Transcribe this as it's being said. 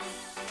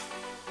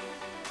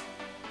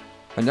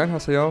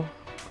안녕하세요.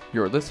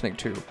 You're listening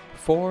to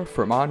 4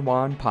 from On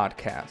One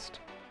podcast.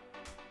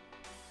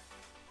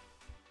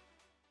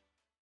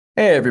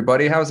 Hey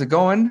everybody, how's it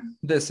going?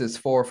 This is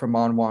 4 from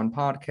On One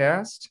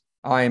podcast.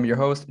 I am your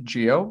host,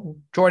 Gio.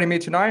 Joining me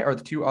tonight are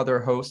the two other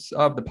hosts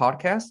of the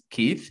podcast,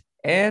 Keith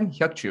and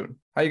Hyukjun.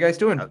 How you guys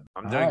doing?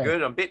 I'm doing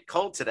good. I'm a bit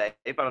cold today,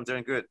 but I'm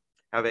doing good.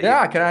 How about you?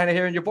 Yeah, I can kind of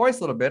hear your voice a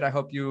little bit. I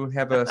hope you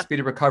have a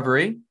speedy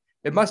recovery.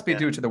 It must be Yeah.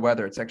 due to the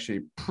weather. It's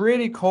actually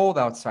pretty cold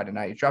outside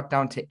tonight. It dropped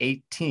down to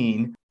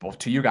 18. Well,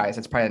 to you guys,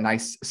 it's probably a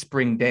nice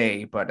spring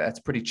day, but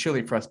it's pretty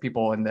chilly for us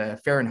people in the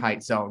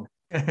Fahrenheit zone.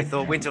 We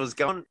thought winter was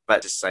gone,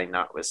 but just saying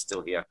no, we're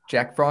still here.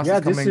 Jack Frost Yeah,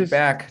 is coming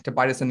back to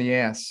bite us in the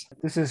ass.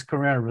 This is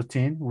Korean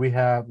routine. We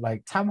have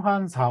like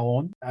Tamhan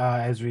Saon,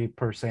 as we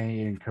per se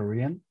in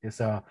Korean. It's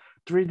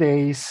 3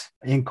 days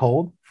in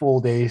cold,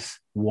 4 days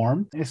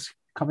warm. It's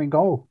come and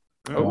go.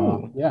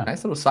 Oh, yeah.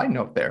 Nice little side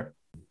note there.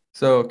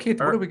 So, Keith,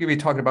 what are we going to be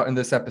talking about in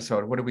this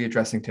episode? What are we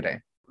addressing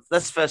today?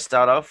 Let's first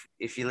start off.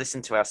 If you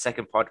listen to our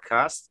second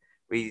podcast,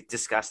 we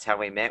discussed how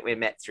we met. We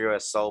met through a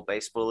Seoul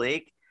Baseball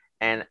League.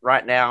 And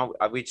right now,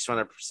 we just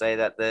want to say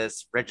that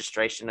there's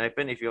registration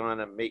open if you want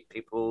to meet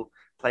people,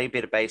 play a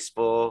bit of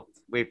baseball.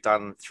 We've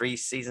done 3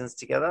 seasons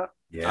together.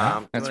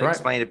 Yeah, that's right.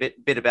 Explain a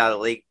bit about the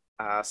league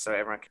so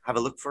everyone can have a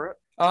look for it.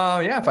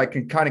 Yeah, if I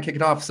can kind of kick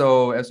it off.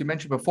 So, as we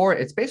mentioned before,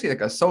 it's basically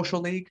like a social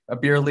league, a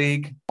beer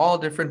league, all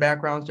different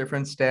backgrounds,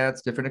 different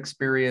stats, different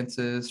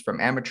experiences,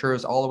 from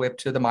amateurs all the way up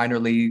to the minor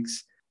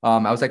leagues.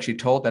 I was actually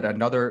told that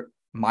another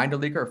minor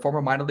leaguer, a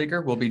former minor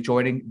leaguer, will be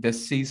joining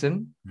this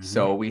season. Mm-hmm.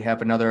 So we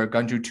have another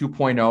Gunju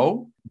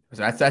 2.0.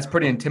 So that's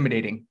pretty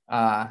intimidating.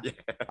 I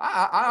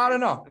don't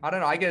know.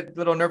 I get a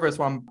little nervous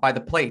when I'm by the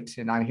plate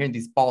and I'm hearing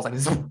these balls like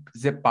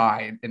zip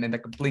by, and in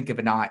like a blink of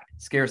an eye,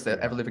 it scares the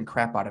ever living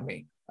crap out of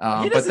me.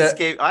 He doesn't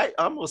scare.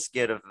 I'm more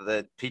scared of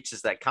the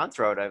pitchers that can't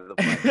throw it over the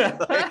plate.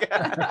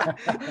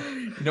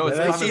 He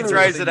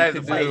throws it over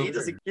the plate.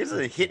 He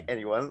doesn't hit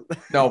anyone.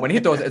 No, when he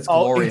throws it, it's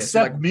glorious.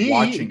 Except me.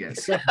 Watching it.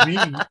 Except me.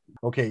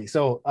 Okay,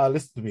 so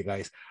listen to me,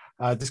 guys.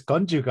 This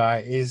Gunju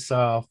guy is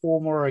a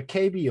former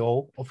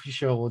KBO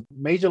official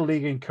Major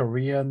League in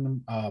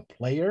Korean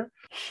player.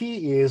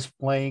 He is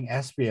playing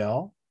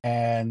SPL,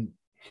 and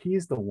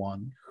he's the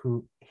one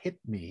who hit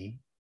me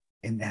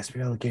in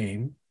SPL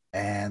game,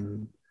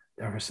 and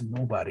there was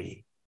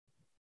nobody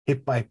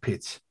hit by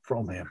pitch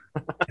from him.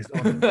 That's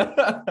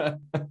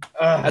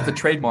a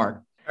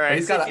trademark. All right,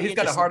 he's got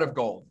a heart of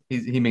gold.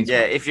 He means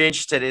yeah. well. If you're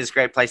interested, it's a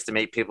great place to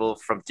meet people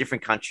from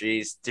different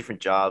countries, different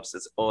jobs.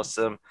 It's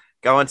awesome.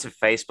 Go onto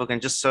Facebook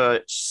and just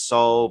search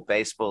Seoul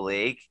Baseball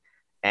League,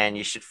 and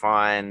you should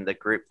find the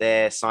group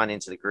there. Sign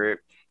into the group.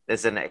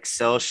 There's an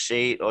Excel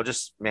sheet, or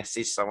just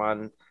message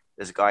someone.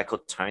 There's a guy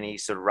called Tony,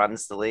 sort of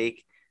runs the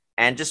league.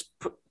 And just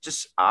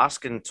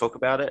ask and talk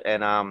about it.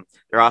 And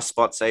there are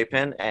spots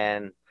open.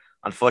 And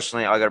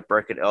unfortunately, I got a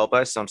broken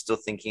elbow, so I'm still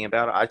thinking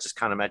about it. I just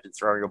can't imagine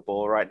throwing a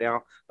ball right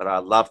now. But I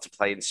love to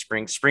play in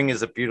spring. Spring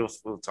is a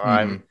beautiful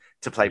time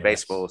to play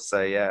baseball.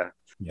 So yeah,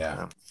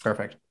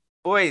 perfect.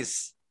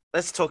 Boys,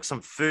 let's talk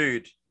some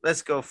food.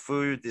 Let's go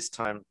food this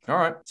time. All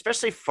right.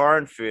 Especially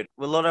foreign food.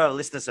 A lot of our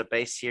listeners are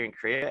based here in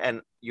Korea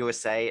and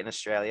USA and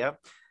Australia.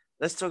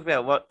 Let's talk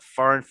about what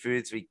foreign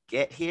foods we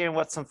get here and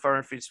what some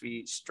foreign foods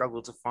we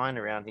struggle to find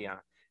around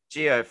here.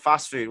 Gio,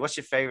 fast food. What's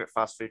your favorite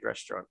fast food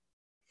restaurant?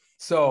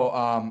 So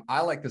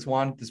I like this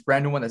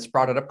brand new one that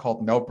sprouted up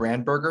called No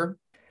Brand Burger.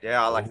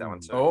 Yeah, I like that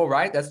one too. Oh,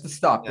 right. That's the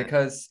stuff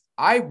because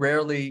I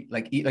rarely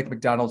eat like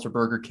McDonald's or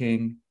Burger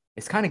King.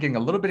 It's kind of getting a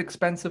little bit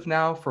expensive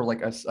now for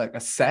like a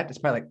set. It's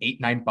probably like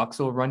 $8-9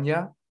 will run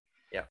you.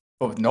 Yeah.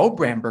 But with No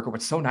Brand Burger,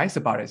 what's so nice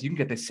about it is you can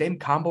get the same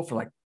combo for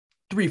like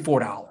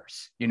 $3-4.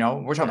 You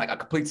know, we're talking like a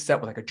complete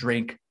set with like a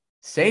drink,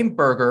 same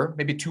burger,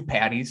 maybe 2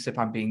 patties if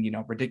I'm being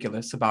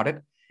ridiculous about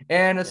it,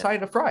 and a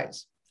side of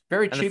fries.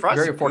 Very cheap,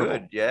 very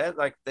affordable. Good, yeah,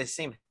 like they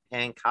seem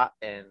hand cut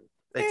and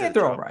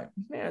they're all right.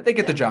 Yeah, they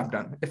get the job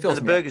done. It feels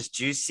the burger's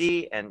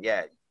juicy and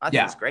I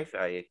think it's great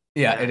value.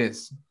 Yeah, it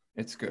is.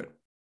 It's good.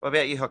 What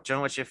about you,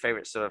 Hyukjun? What's your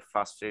favorite sort of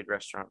fast food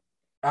restaurant?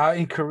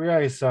 In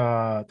Korea, it's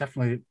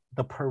definitely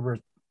the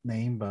pervert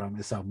name, but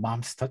it's a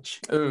Mom's Touch.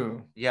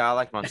 Ooh, yeah, I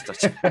like Mom's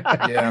Touch.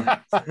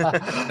 Yeah,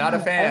 not a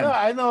fan.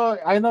 I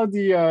know.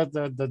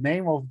 The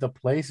name of the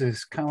place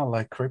is kind of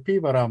like creepy,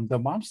 but the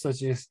Mom's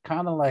Touch is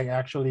kind of like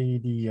actually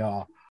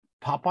the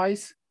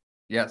Popeyes.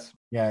 Yes.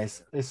 Yeah,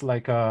 it's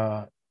like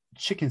a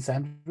chicken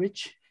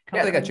sandwich.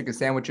 Yeah, they got chicken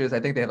sandwiches. I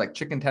think they have like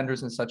chicken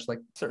tenders and such, like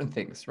certain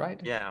things, right?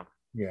 Yeah.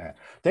 Yeah,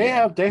 they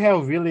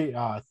have really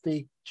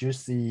thick,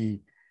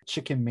 juicy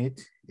chicken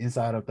meat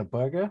inside of the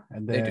burger,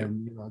 and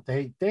then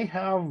they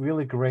have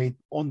really great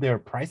on their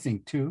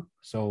pricing too.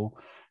 So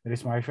it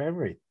is my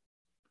favorite.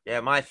 Yeah,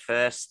 my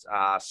first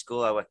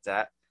school I worked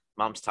at,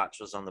 Mum's Touch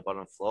was on the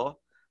bottom floor.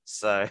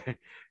 So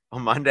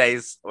on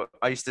Mondays,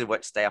 I used to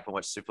stay up and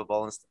watch Super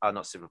Bowl and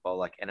not Super Bowl,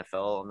 like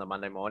NFL on the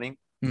Monday morning.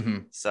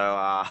 Mm-hmm.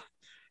 So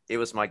it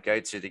was my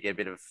go-to to get a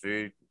bit of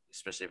food,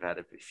 especially if I had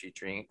a few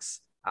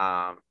drinks.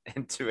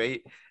 And to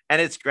eat, and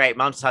it's great.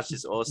 Mum's Touch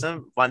is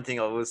awesome. One thing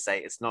I will say,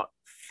 it's not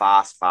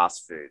fast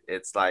food.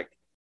 It's like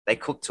they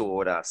cook to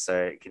order, so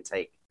it can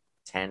take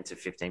 10 to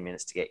 15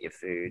 minutes to get your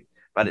food,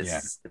 but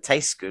Yeah. it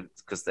tastes good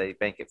because they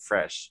make it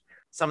fresh.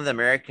 Some of the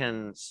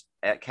Americans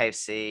at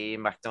KFC,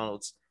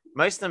 McDonald's,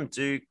 most of them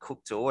do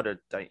cook to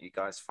order, don't you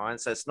guys find?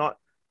 So it's not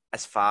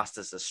as fast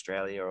as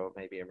Australia or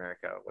maybe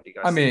America. What do you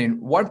I guys think?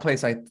 mean, one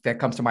place that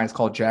comes to mind is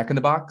called Jack in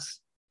the Box.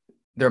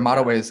 Their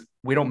motto Yeah. is,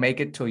 "We don't make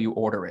it till you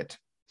order it."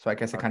 So I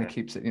guess it kind of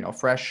Okay. keeps it,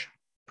 fresh.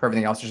 For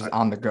everything else, just Okay.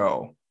 on the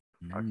go.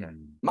 Okay.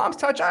 Mom's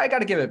Touch, I got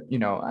to give it,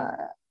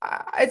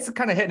 it's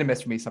kind of hit and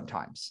miss for me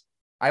sometimes.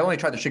 I only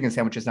tried the chicken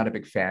sandwiches, not a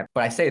big fan.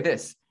 But I say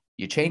this,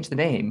 you change the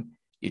name,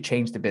 you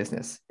change the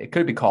business. It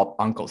could be called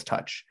Uncle's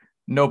Touch.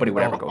 Nobody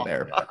would ever go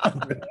there.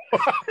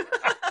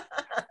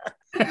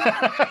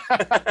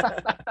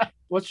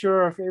 What's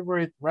your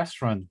favorite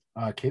restaurant,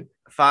 Kid?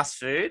 Fast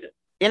food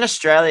in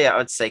Australia, I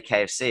would say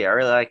KFC. I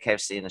really like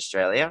KFC in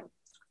Australia,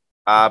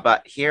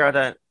 but here I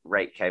don't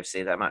rate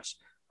KFC that much.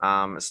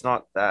 It's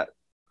not that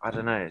I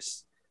don't know.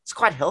 It's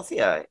quite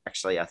healthier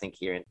actually. I think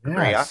here in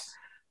Korea. Yes.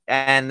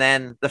 And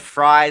then the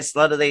fries, a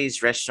lot of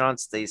these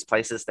restaurants, these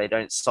places, they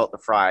don't salt the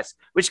fries,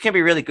 which can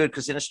be really good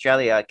because in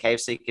Australia,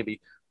 KFC can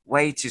be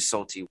way too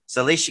salty.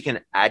 So at least you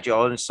can add your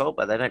own salt,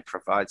 but they don't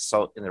provide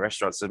salt in the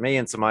restaurant. So me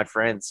and some of my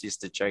friends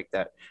used to joke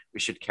that we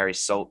should carry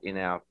salt in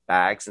our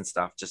bags and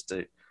stuff just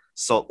to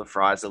salt the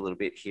fries a little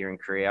bit here in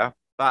Korea.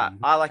 But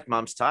I like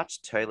Mum's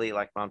Touch, totally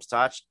like Mum's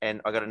Touch.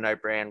 And I got a no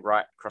brand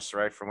right across the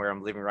road from where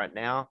I'm living right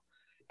now.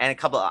 And a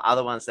couple of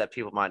other ones that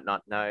people might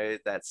not know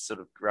that's sort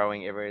of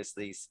growing everywhere is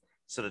these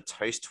sort of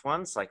toast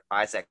ones like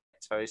Isaac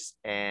Toast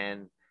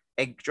and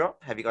Egg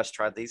Drop. Have you guys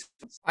tried these?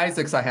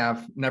 Isaac's I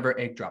have, never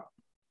egg drop.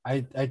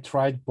 I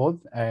tried both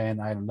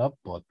and I love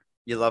both.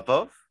 You love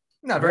both?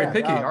 Not very Yeah,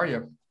 picky, yeah. are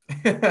you?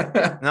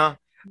 No,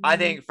 I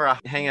think for a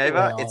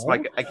hangover, it's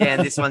Well.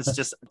 again, this one's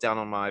just down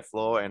on my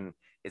floor and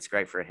it's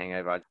great for a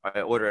hangover.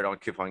 I order it on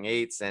Coupon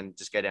Eats and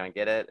just go down and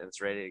get it and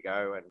it's ready to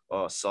go.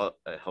 And salt,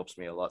 it helps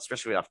me a lot,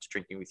 especially after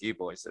drinking with you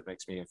boys. It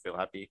makes me feel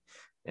happy.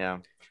 Yeah.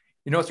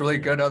 You know what's a really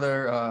good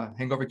other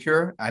hangover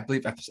cure? I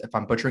believe if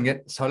I'm butchering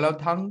it,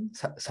 설렁탕.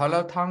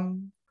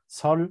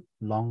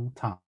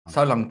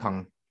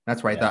 solongtang.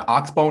 That's right. Yeah. The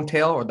oxbone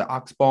tail or the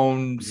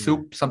oxbone Yeah.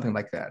 soup, something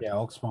like that. Yeah,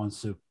 oxbone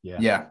soup. Yeah.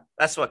 Yeah.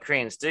 That's what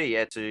Koreans do.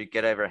 Yeah. To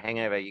get over a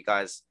hangover, you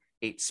guys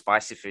eat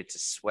spicy food to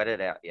sweat it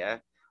out. Yeah.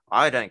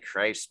 I don't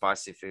crave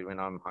spicy food when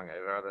I'm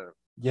hungover. I don't. Is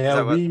Yeah,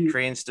 that what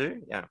Koreans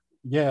do?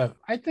 Yeah.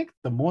 I think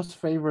the most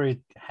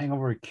favorite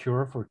hangover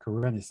cure for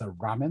Korean is a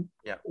ramen.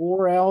 Yeah.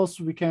 Or else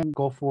we can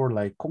go for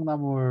like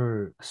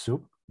콩나물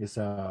soup. It's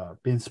a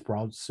bean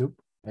sprout soup.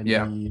 And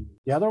Yeah.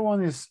 the other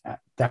one is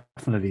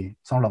definitely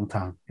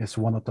설렁탕. It's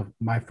one of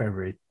my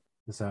favorite.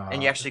 It's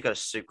And you actually got a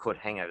soup called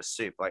hangover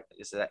soup. Like,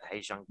 is that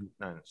Haejang?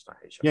 No, it's not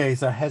Haejang. yeah,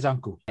 it's a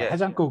해장국. Yeah.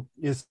 해장국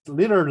is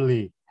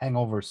literally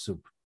hangover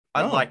soup.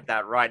 I Oh. like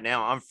that right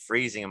now. I'm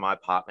freezing in my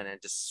apartment and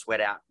just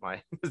sweat out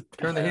my.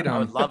 Turn the heat I on.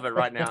 would love it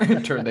right now.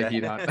 Turn the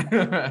heat on.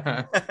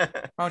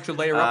 Why don't you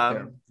layer up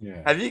there?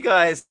 Yeah. Have you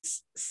guys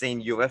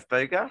seen UFO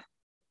burger?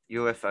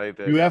 UFO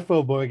burger.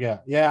 UFO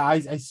burger. Yeah, I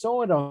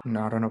saw it on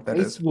No, I don't know what that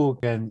is. Facebook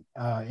and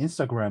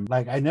Instagram.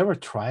 Like I never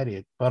tried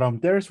it, but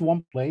there's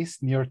one place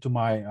near to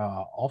my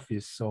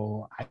office,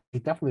 so I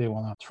definitely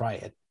want to try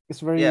it. It's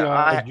very Yeah,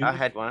 I unique.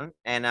 had one,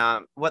 and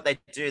what they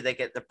do, they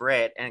get the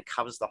bread and it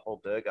covers the whole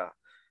burger,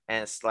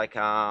 and it's like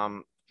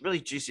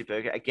really juicy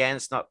burger. Again,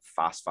 it's not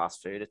fast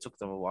food. It took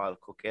them a while to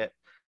cook it.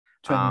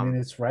 20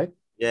 minutes, right?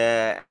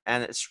 Yeah,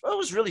 and it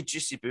was really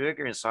juicy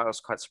burger inside. I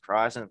was quite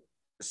surprised, and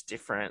it's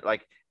different,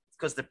 like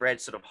because the bread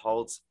sort of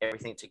holds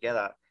everything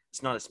together.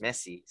 It's not as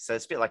messy, so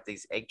it's a bit like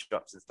these egg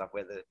drops and stuff,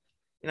 where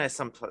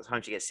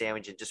sometimes you get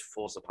sandwich and just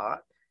falls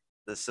apart.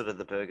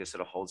 The burger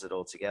sort of holds it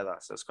all together,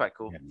 so it's quite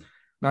cool. Yeah.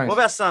 Nice. What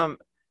about some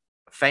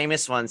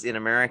famous ones in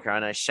America? I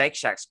know Shake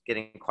Shack's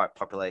getting quite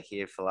popular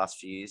here for the last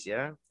few years.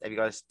 Yeah,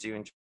 do you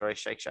enjoy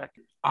Shake Shack?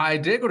 I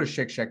did go to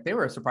Shake Shack. They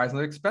were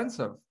surprisingly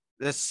expensive.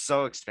 They're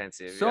so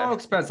expensive. So yeah.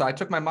 expensive. I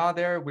took my mom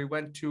there. We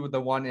went to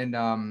the one in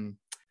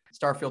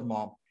Starfield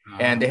Mall.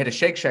 And they had a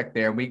Shake Shack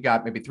there. We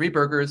got maybe 3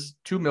 burgers,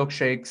 2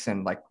 milkshakes,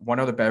 and like one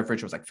other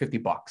beverage. It was like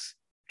 $50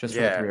 just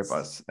for the 3 of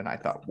us. And I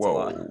thought,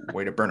 whoa,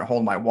 way to burn a hole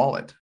in my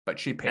wallet. But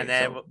she paid, And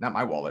then- so not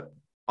my wallet.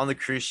 On the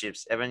cruise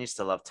ships, everyone used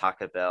to love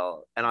Taco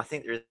Bell, and I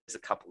think there is a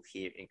couple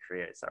here in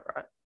Korea. Is that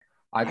right?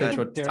 I bet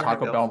you They're-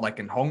 Taco Bell like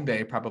in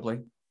Hongdae probably.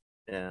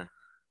 Yeah,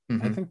 I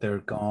Mhm. think they're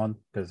gone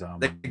because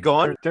they're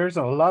gone. there's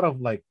a lot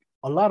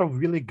of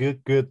really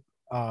good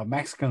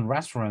Mexican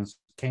restaurants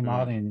came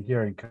out in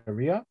here in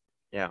Korea.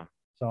 Yeah,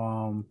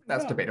 So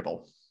That's yeah.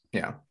 debatable.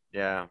 Yeah.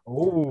 yeah.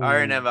 Oh, I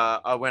remember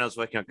when I was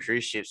working on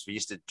cruise ships, we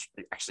used to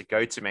actually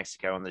go to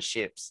Mexico on the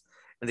ships,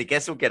 and the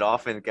guests would get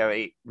off and go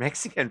eat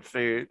Mexican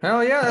food.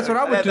 Hell yeah, that's what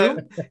I would do.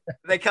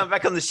 They come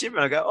back on the ship,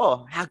 and I go,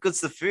 "Oh, how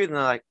good's the food?" And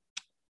they're like,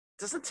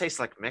 "Doesn't taste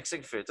like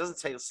Mexican food. It doesn't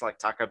taste like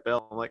Taco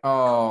Bell." I'm like,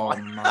 Oh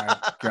my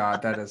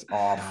God, that is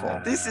awful.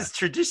 "This is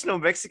traditional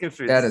Mexican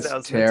food. That This is how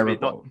it's meant to be, not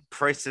terrible.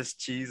 processed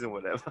cheese and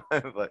whatever."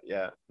 But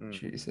yeah.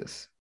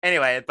 Jesus.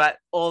 Anyway, but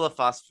most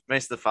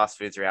of the fast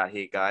foods are out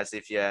here, guys.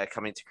 If you're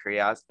coming to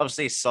Korea,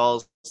 obviously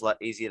Seoul's a lot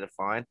easier to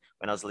find.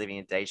 When I was living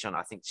in Daejeon,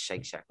 I think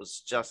Shake Shack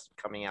was just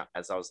coming out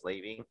as I was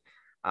leaving.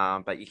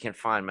 But you can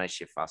find most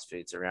of your fast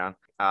foods around.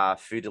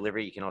 Food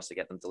delivery, you can also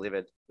get them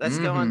delivered. Let's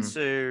go on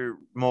to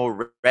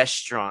more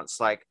restaurants,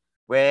 like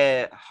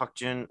where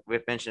Hyukjun,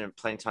 we've mentioned it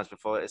plenty of times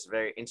before, it's a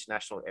very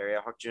international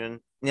area. Hyukjun,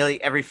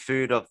 nearly every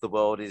food of the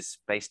world is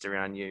based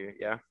around you.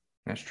 Yeah.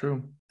 That's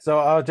true.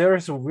 So there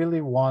is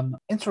really one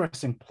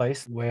interesting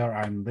place where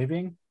I'm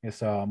living.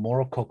 It's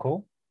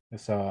Morocco.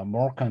 It's a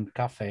Moroccan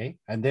cafe,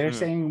 and they're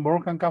saying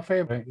Moroccan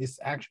cafe, but it's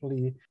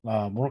actually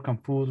a Moroccan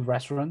food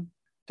restaurant.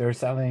 They're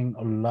selling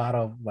a lot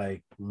of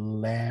like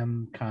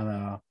lamb kind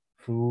of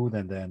food,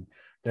 and then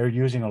they're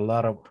using a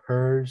lot of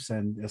herbs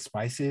and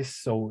spices.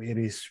 So it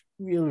is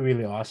really,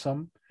 really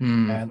awesome.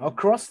 And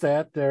across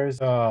that, there's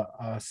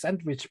a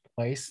sandwich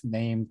place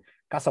named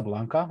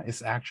Casablanca.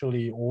 It's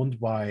actually owned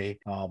by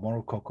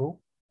Morocco,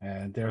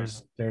 and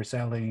they're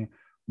selling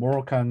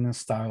Moroccan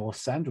style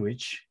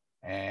sandwich.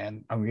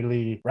 And I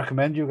really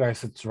recommend you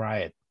guys to try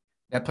it.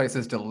 That place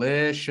is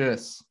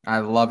delicious. I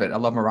love it. I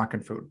love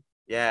Moroccan food.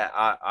 Yeah,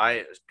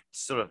 I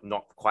sort of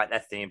not quite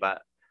that thing,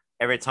 but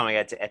every time I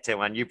go to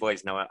Etaewon, you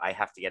boys know it, I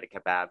have to get a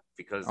kebab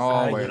because when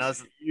I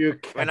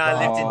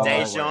lived in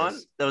Daejeon,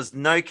 there was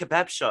no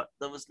kebab shop.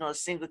 There was not a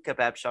single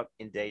kebab shop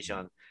in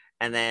Daejeon.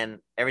 And then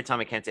every time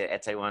I came to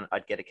Etaewon,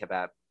 I'd get a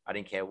kebab. I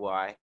didn't care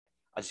why.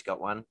 I just got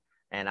one.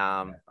 And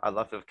I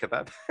love the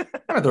kebab.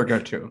 They're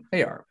good too.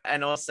 They are.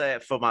 And also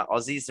for my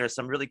Aussies, there are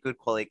some really good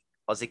quality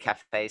Aussie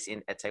cafes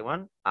in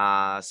Etaewon.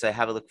 So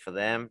have a look for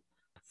them.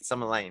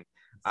 Summer Lane.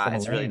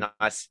 It's really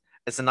nice.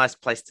 It's a nice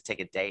place to take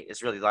a date.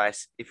 It's really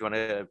nice if you want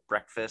to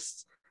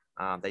breakfast.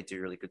 They do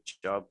a really good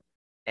job.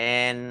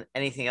 And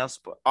anything else?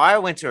 But I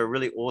went to a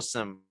really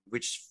awesome,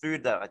 which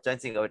food that I don't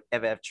think I would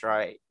ever have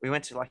tried. We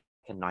went to like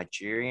a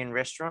Nigerian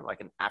restaurant,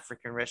 like an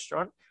African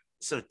restaurant,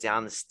 sort of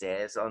down the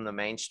stairs on the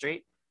main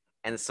street.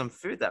 And some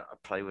food that I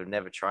probably would have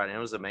never tried. And it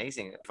was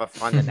amazing. If I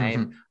find the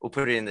name, we'll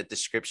put it in the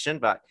description.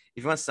 But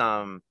if you want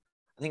some,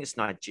 I think it's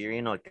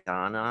Nigerian or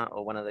Ghana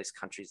or one of those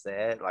countries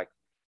there, like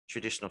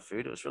traditional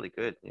food, it was really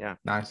good. Yeah.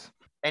 Nice.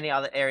 Any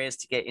other areas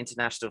to get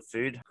international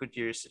food could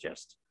you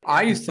suggest?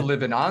 I used to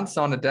live in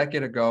Ansan a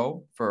decade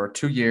ago for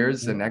 2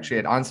 years. And actually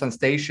at Ansan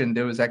Station,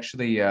 there was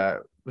actually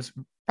was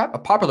a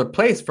popular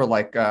place for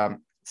like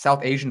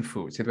South Asian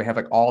food. So they have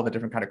like all the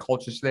different kind of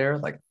cultures there,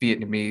 like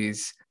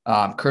Vietnamese,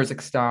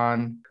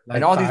 Kyrgyzstan, like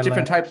and all Thailand. These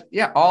different types.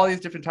 Yeah, all these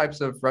different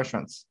types of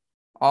restaurants,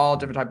 all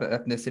different types of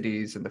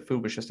ethnicities, and the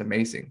food was just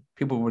amazing.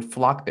 People would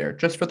flock there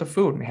just for the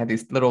food. We had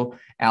these little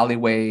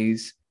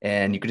alleyways,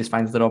 and you could just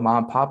find these little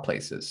mom and pop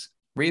places,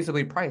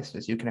 reasonably priced,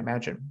 as you can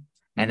imagine.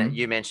 And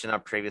you mentioned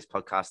on previous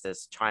podcast,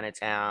 there's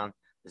Chinatown,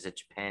 there's a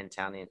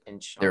Japantown in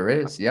Incheon. There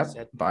is, yep,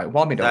 by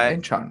Walmido,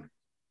 Incheon.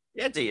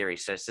 Yeah, do your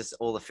research. There's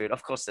all the food.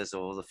 Of course, there's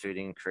all the food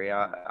in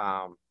Korea.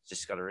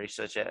 Just got to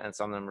research it, and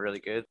some of them are really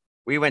good.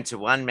 We went to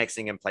one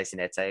Mexican place in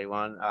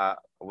Etaewon.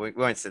 We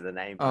won't say the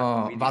name.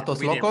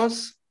 Vatos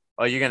Locos?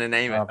 Oh, you're going to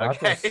name it?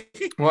 Okay.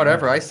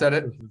 Whatever, I said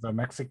it. The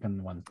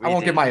Mexican one. I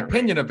won't give my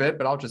opinion of it,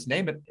 but I'll just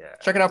name it. Yeah.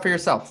 Check it out for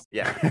yourself.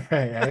 Yeah.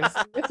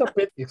 It's a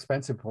bit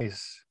expensive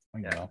place,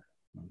 you know.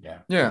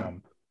 Yeah.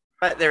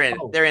 But they're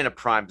in a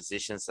prime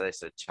position, so they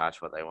sort of charge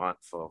what they want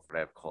for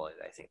whatever quality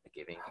they think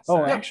they're giving.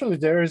 So. Actually,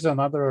 there is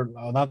another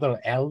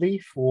alley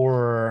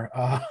for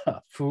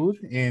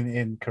food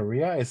in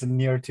Korea. It's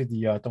near to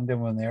the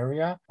Dongdaemun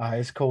area.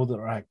 It's called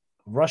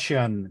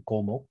Russian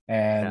Golmok,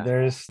 and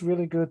there's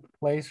really good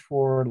place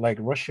for like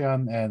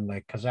Russian and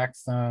like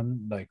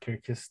Kazakhstan, like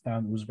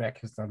Kyrgyzstan,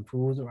 Uzbekistan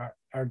food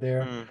are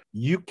there.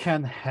 You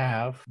can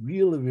have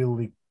really,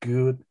 really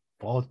good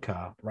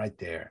vodka right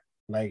there.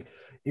 Like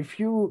if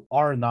you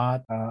are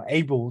not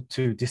able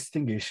to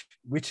distinguish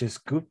which is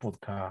good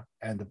vodka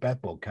and the bad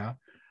vodka,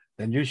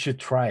 then you should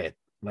try it.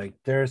 Like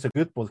there's a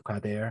good vodka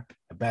there,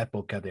 a bad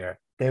vodka there.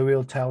 They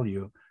will tell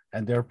you,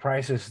 and their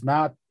price is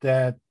not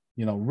that,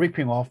 you know,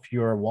 ripping off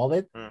your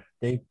wallet.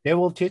 They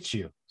will teach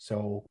you.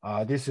 So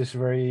this is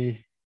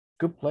very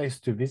good place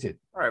to visit.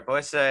 All right,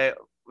 boys. So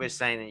we're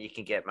saying that you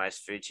can get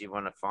most foods you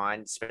want to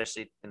find,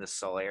 especially in the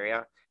Seoul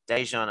area.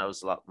 Daejeon, it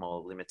was a lot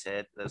more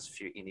limited. There's a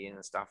few Indian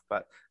and stuff,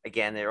 but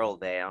again, they're all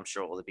there. I'm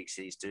sure all the big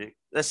cities do.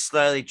 Let's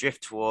slowly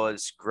drift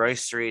towards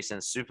groceries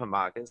and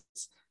supermarkets.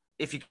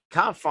 If you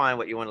can't find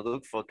what you want to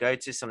look for, go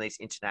to some of these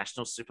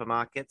international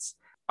supermarkets.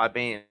 I've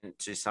been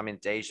to some in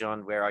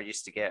Daejeon where I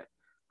used to get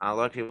a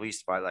lot of people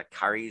used to buy like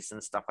curries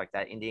and stuff like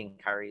that, Indian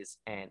curries.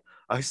 And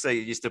I also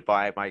used to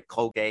buy my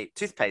Colgate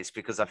toothpaste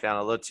because I found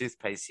a lot of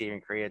toothpaste here in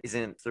Korea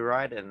isn't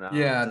fluoride. And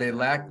they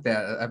lack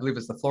that. I believe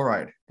it's the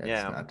fluoride.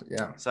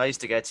 So I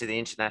used to go to the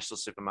international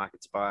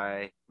supermarket to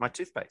buy my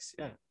toothpaste.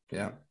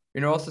 Yeah.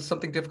 You know, also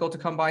something difficult to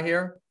come by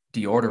here?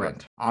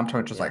 Deodorant. I'm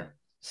talking just like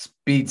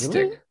speed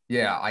stick.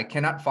 Yeah, I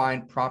cannot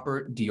find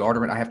proper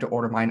deodorant. I have to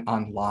order mine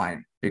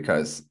online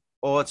because...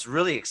 Oh, it's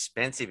really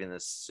expensive in the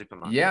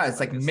supermarket. Yeah, it's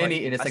like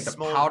mini, and it's like the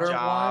powder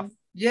one.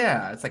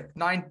 Yeah, it's like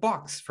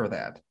 $9 for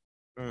that.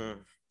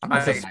 I'm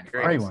not saying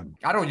spray one.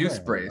 I don't use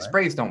sprays.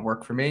 Sprays don't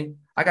work for me.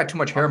 I got too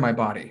much hair in my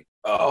body.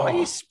 Oh, I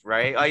use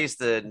spray. I use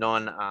the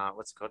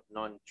what's it called?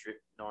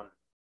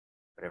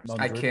 Whatever.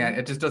 I can't. non-dripping?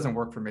 It just doesn't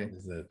work for me.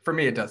 Is it? For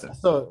me, it doesn't.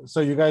 So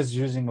you guys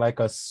using like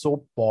a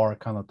soap bar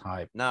kind of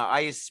type? No, I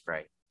use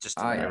spray just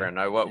to let I everyone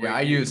know what we yeah,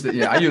 I use.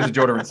 use I use a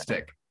deodorant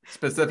stick,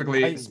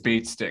 specifically I-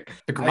 speed stick,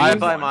 the green I I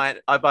buy one. mine.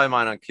 I buy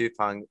mine on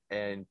coupon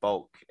in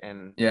bulk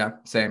and Yeah,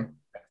 same.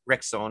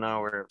 Rexona,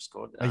 or whatever it's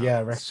called.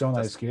 Yeah, it's Rexona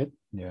just- is good.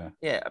 Yeah.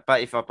 Yeah,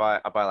 but if I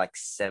buy like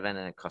 7,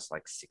 and it costs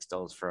like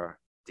 $6 for a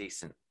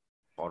decent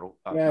bottle.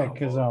 Yeah, not a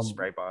 'cause, bottle,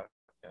 spray bar.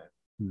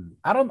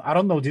 I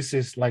don't know this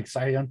is like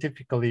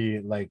scientifically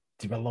like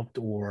developed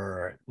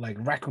or like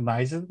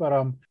recognized, but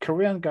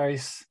Korean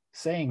guys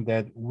saying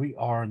that we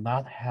are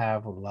not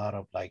have a lot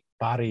of like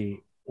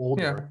body Yeah,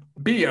 odor.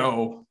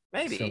 bo.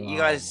 Maybe So, you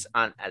guys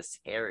aren't as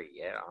hairy.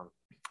 Yeah,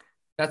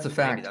 That's a maybe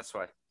fact. that's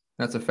why.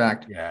 That's a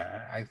fact.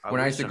 Yeah, I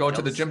When I wish used to I'm go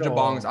to the jealous. gym So-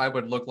 jabongs, I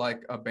would look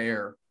like a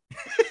bear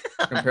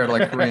compared to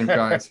like Korean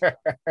guys.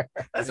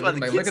 That's Look what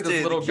the at kids this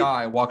do. little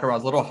guy walk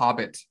around, little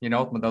hobbit, with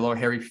the little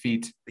hairy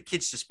feet. The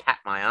kids just pat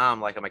my arm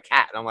like I'm a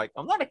cat. And I'm like,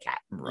 I'm not a cat.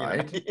 you know?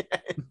 Right. You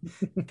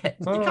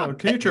Oh, can't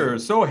pet me. teacher,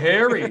 so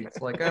hairy. It's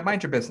like,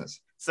 mind your business.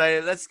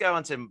 So let's go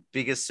on to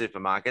biggest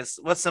supermarkets.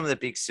 What's some of the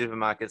big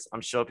supermarkets?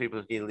 I'm sure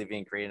people here living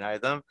in Korea know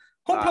them.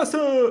 Home Plus.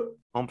 Yeah.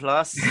 Home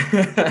Plus,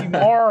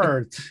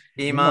 Emart.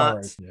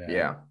 Emart.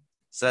 Yeah.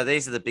 So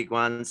these are the big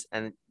ones,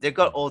 and they've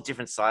got all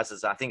different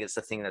sizes. I think it's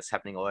the thing that's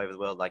happening all over the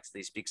world. Like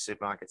these big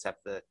supermarkets have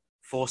the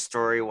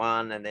 4-story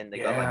one, and then they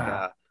got like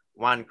a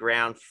one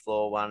ground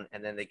floor one,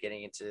 and then they're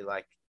getting into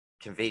like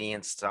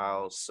convenience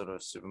style sort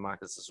of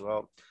supermarkets as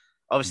well.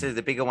 Obviously,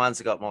 the bigger ones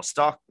have got more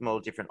stock, more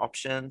different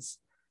options.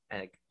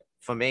 And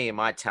for me, in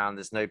my town,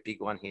 there's no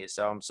big one here,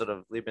 so I'm sort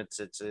of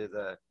limited to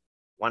the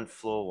one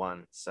floor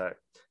one. So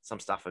some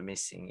stuff are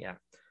missing. Yeah.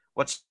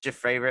 What's your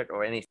favorite,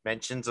 or any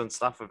mentions on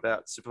stuff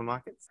about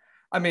supermarkets?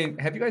 I mean,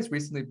 have you guys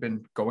recently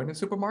been going to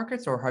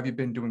supermarkets, or have you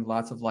been doing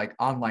lots of like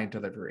online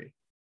delivery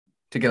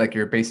to get like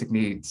your basic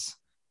needs?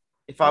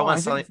 If I Well, want I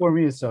think something, for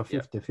me it's a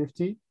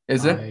 50-50.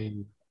 Is it?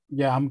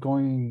 Yeah, I'm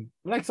going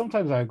like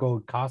sometimes I go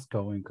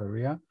Costco in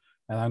Korea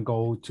and I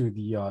go to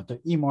the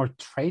Emart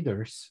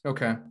traders.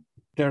 Okay.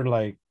 They're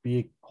like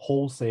big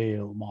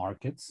wholesale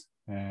markets,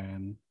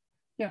 and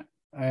yeah,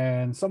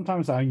 and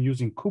sometimes I'm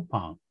using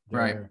coupon.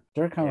 Right.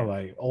 They're kind of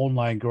like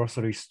online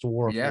grocery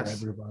store Yes.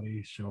 for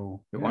everybody.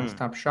 So The yeah.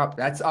 one-stop shop.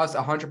 That's us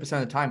 100% of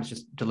the time. It's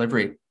just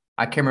delivery.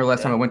 I can't remember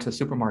last time I went to the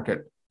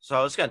supermarket. so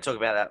I was going to talk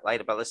about that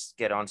later, but let's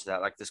get on to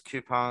that. Like this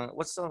coupon,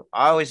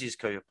 I always use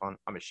coupon.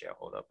 I'm a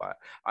shareholder, but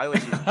I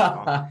always use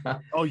coupon.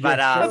 Oh yeah, But,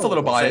 That's a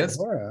little so- biased.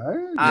 All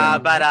right. Yeah.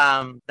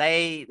 But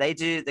they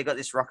got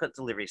this rocket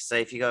delivery. So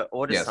if you go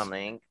order Yes.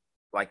 something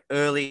like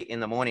early in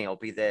the morning, it'll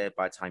be there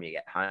by the time you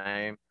get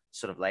home.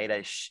 Sort of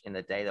later in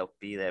the day, they'll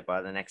be there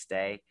by the next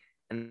day.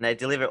 And they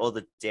deliver all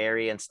the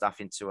dairy and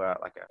stuff into a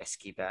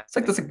esky bag. It's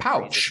like this like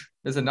pouch,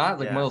 is it not?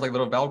 Like one of those like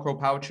little Velcro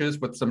pouches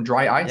with some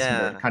dry ice in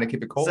there to kind of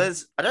keep it cold. So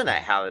I don't know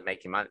how they're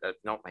making money. They're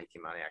not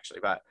making money actually,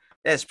 but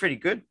yeah, it's pretty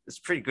good. It's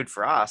pretty good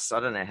for us. I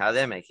don't know how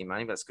they're making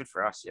money, but it's good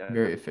for us. Yeah.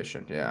 Very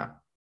efficient. Yeah.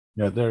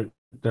 Yeah, they're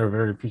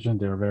very efficient.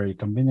 They're very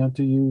convenient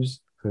to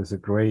use. So it's a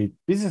great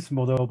business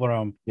model. But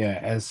yeah,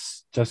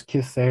 as just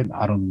Keith said,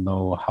 I don't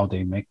know how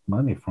they make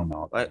money from it.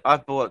 Like I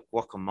bought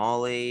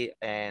guacamole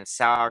and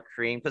sour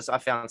cream because I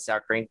found sour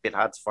cream a bit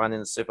hard to find in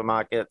the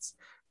supermarkets.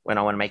 When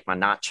I want to make my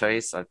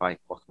nachos, I buy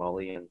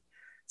guacamole and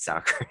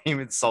sour cream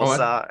and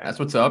salsa. That's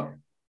what's up.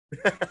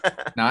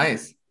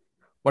 Nice.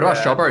 What about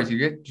Yeah. strawberries?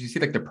 Did you see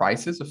like the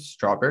prices of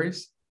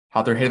strawberries?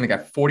 How they're hitting like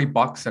at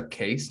 $40 a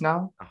case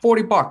now?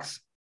 $40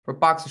 for a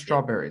box of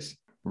strawberries.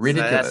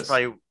 Ridiculous. So that's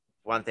probably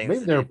one thing.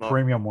 Maybe they're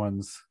premium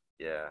ones.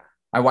 Yeah.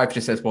 My wife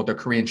just says, well, they're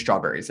Korean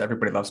strawberries.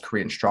 Everybody loves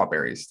Korean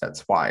strawberries.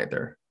 That's why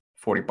they're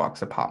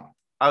 $40 a pop.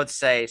 I would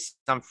say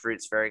some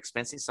fruits very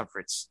expensive. Some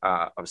fruits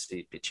are obviously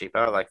a bit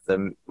cheaper. Like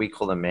we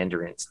call them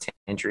mandarins,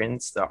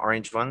 tangerines, the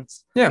orange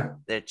ones. Yeah.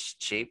 They're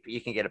cheap.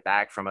 You can get a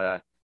bag from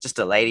just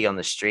a lady on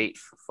the street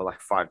for like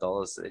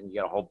 $5, and you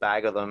get a whole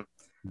bag of them.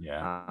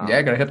 Yeah.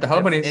 Yeah, gotta hit the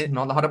hubbies. it-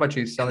 Not the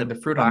hubbies selling the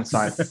fruit on the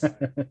side.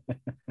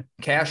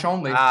 Cash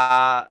only.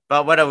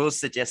 But what I will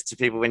suggest to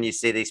people when you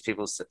see these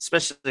people,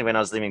 especially when I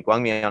was living in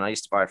Gwangmyeon, I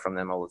used to buy from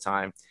them all the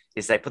time,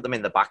 is they put them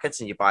in the buckets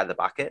and you buy the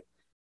bucket.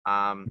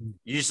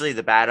 Usually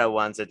the badder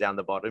ones are down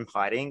the bottom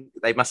hiding.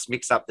 They must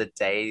mix up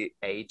the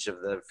age of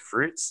the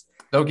fruits.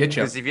 They'll get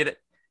you. Because if you,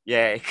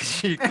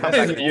 because you come That's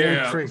back, the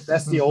old trick.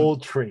 That's the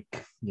old trick.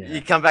 Yeah.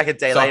 you come back a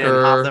day later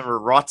and half Sucker. of them are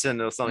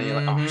rotten or something.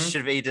 You're like, oh, I Mhm.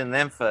 should have eaten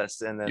them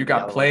first. And then You the got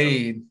other ones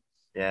played.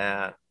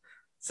 yeah.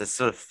 So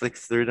sort of flick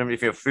through them.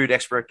 If you're a food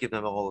expert, give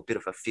them all a bit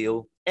of a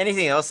feel.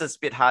 Anything else that's a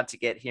bit hard to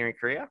get here in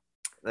Korea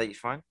that you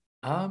find?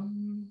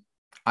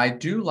 I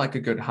do like a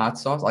good hot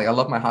sauce. Like I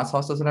love my hot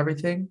sauces and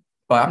everything,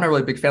 but I'm not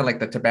really a big fan of like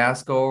the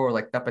Tabasco or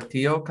like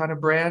Tapatio kind of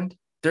brand.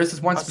 There's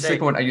this one I'll specific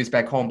say- one I use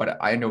back home, but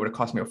I know it would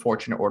cost me a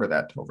fortune to order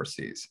that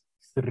overseas.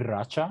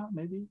 Sriracha,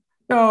 maybe?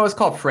 No, it's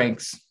called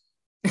Frank's.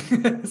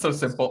 So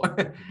simple.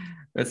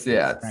 It's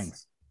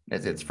Frank's.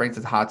 It's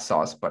Frank's hot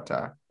sauce, but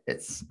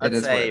It I'd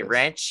is what say it is.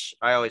 ranch.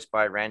 I always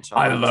buy ranch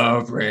I online. So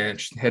love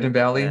ranch. Hidden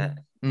Valley. yeah,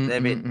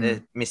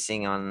 they're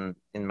missing on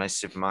in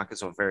most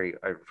supermarkets or very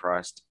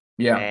overpriced.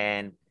 Yeah.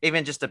 And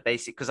even just a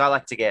basic, because I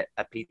like to get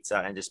a pizza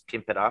and just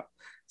pimp it up.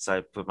 So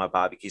I put my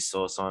barbecue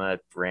sauce on it,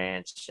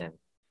 ranch and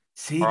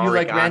See, you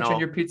like ranch on oregano.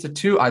 your pizza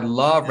too. I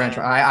love ranch.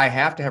 Yeah. I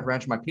have to have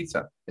ranch on my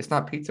pizza. It's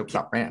not pizza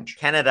without ranch.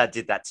 Canada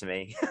did that to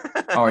me.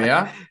 Oh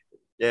yeah?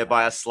 Yeah,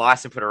 buy a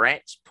slice and put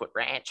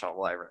ranch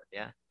all over it.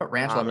 Yeah. Put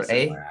ranch I level miss it.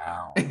 A.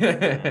 Wow.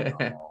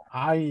 Yeah.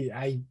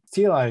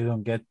 I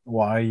don't get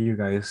why you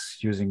guys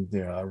using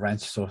the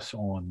ranch sauce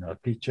on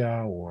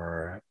pizza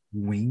or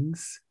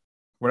wings.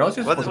 What else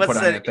are you supposed to put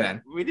on it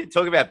then? We didn't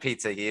talk about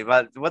pizza here,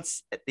 but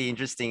what's the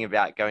interesting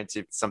about going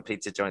to some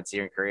pizza joints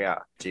here in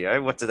Korea,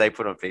 Gio? What do they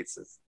put on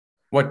pizzas?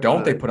 What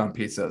don't they put on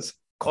pizzas?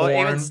 Or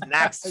even Corn,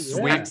 snacks, Yeah.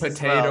 sweet snacks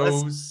as well.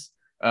 potatoes,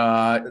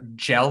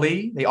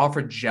 jelly. They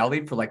offer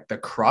jelly for like the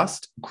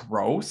crust.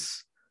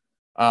 Gross.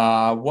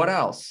 What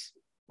else?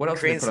 What else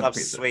do they Koreans put on the love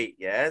pizza? sweet,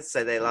 yeah.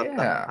 So they love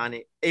the Yeah.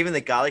 honey. Even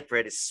the garlic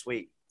bread is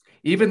sweet.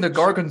 Even the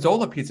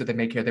gorgonzola pizza they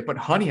make here, they put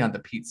honey on the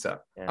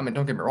pizza. Yeah. I mean,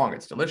 don't get me wrong,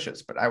 it's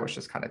delicious, but I was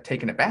just kind of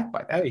taken aback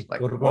by that. Hey, Like,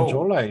 whoa,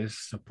 gorgonzola is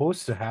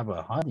supposed to have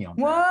a honey on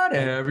that.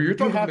 whatever. You're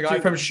talking to have the guy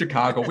to- from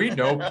Chicago. We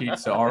know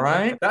pizza, all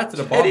right? That's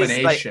an It is like-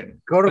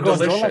 abomination. but Gorgonzola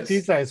delicious.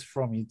 pizza is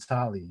from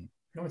Italy.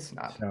 No, it's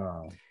not.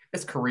 So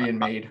It's Korean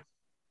made.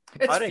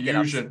 It's I don't get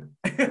fusion.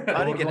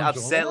 I don't get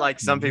upset like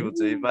some people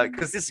do, but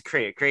because this is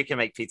Korea. Korea can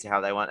make pizza how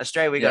they want.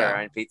 Australia, we got our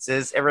Yeah. own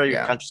pizzas. Every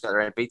Yeah. country's got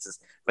their own pizzas,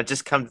 but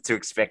just come to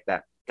expect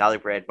that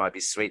garlic bread might be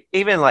sweet.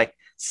 Even like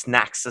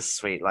snacks are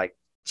sweet, like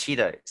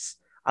Cheetos.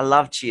 I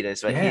love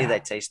Cheetos, but here Yeah. they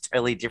taste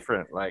totally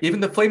different. Like Even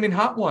the flaming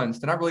hot ones,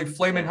 they're not really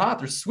flaming Yeah. hot.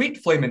 They're sweet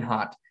flaming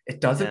hot. It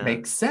doesn't Yeah.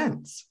 make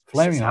sense.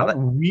 flaming just how hot.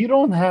 We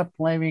don't have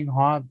flaming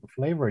hot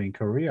flavor in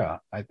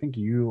Korea. I think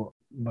you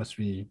must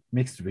be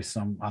mixed with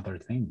some other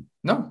thing.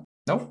 No,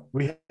 no.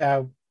 We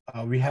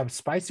have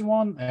spicy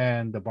one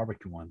and the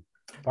barbecue one.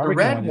 The Barbecue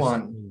red is-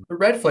 one. The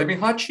red flaming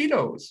hot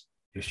Cheetos.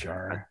 You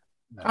sure?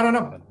 I don't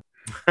know.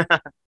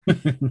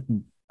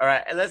 All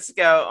right, and let's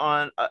go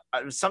on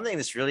something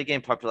that's really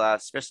getting popular,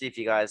 especially if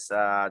you guys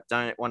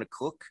don't want to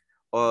cook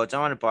or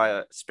don't want to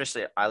buy.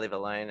 Especially, I live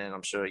alone, and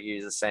I'm sure you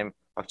use the same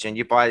option.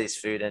 You buy this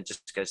food and it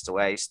just goes to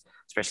waste,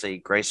 especially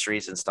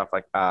groceries and stuff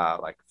like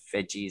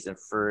veggies and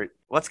fruit.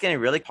 What's getting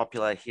really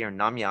popular here in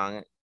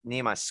Namyang,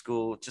 near my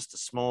school, just a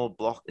small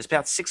block. There's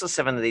about 6 or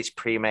 7 of these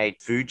pre-made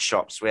food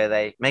shops where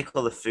they make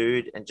all the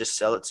food and just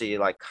sell it to you,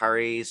 like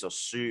curries or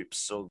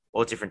soups or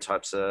all different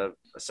types of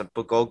some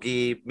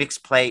bulgogi,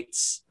 mixed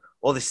plates,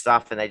 all this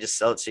stuff, and they just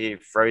sell it to you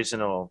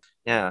frozen or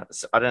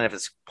So I don't know if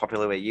it's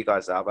popular where you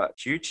guys are, but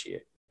huge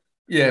here.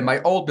 Yeah,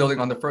 my old building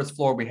on the first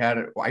floor, we had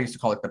I used to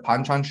call it the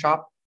panchan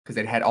shop because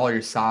it had all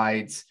your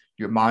sides,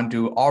 your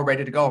mandu all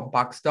ready to go,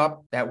 boxed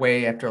up. That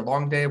way, after a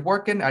long day of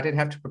working, I didn't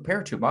have to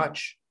prepare too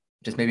much.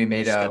 Just maybe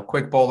made a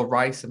quick bowl of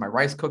rice in my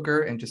rice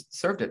cooker and just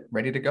served it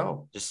ready to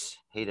go. Just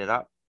heat it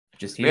up.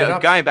 Just heat it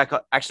up. Going back,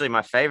 actually,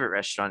 my favorite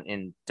restaurant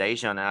in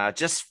Daejeon, I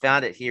just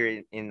found it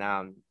here in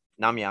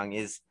Namyang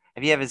is,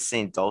 have you ever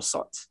seen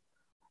Dolsot?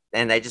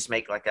 And they just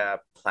make like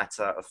a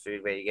platter of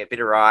food where you get a bit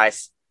of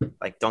rice,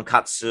 like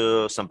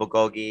donkatsu, some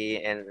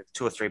bulgogi, and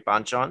 2 or 3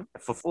 banchan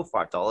for $4 or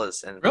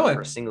 $5. And Really?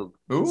 for a single,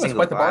 Ooh, that's single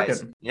quite the bite.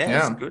 bargain.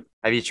 Yeah, it's good.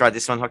 Have you tried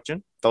this one,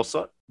 Hyukjun?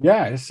 Dolsot?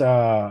 Yeah, it's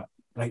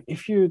like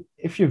if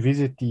you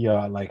visit the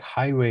like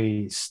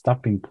highway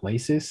stopping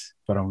places,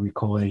 what we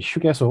call it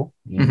휴게소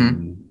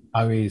in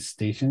highway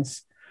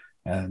stations,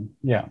 and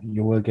yeah,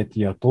 you will get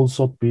the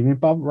dolsot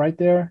bibimbap right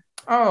there.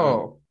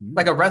 Oh,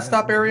 like a rest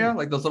stop area,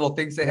 like those little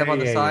things they have on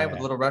the side with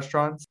yeah. little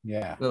restaurants,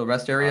 Yeah, little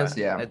rest areas.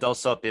 Yeah, A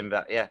Dolsot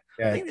bimbap. Yeah.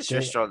 I think this they-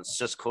 restaurant's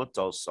just called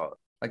Dolsot.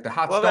 like the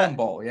hot What stone about-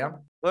 bowl. Yeah.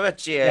 What about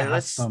Gio? yeah,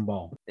 Let's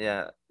Istanbul.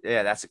 Yeah,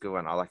 that's a good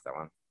one. I like that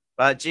one.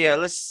 But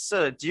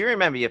Gio, do you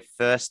remember your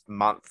first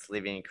month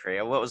living in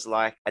Korea? What was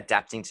like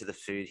adapting to the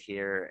food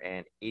here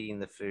and eating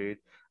the food?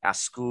 Our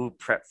school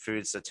prep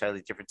foods are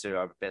totally different to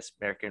our best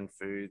American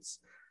foods.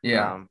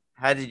 Yeah.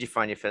 How did you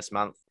find your first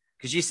month?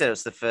 Because you said it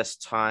was the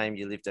first time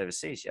you lived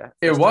overseas, yeah?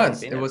 It First time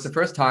was. you've It been was the overseas.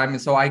 first time.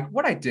 And so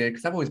what I did,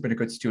 because I've always been a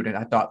good student,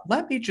 I thought,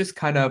 let me just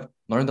kind of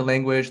learn the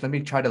language. Let me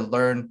try to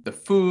learn the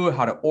food,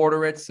 how to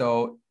order it.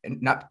 So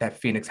and not that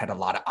Phoenix had a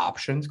lot of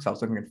options because I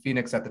was living in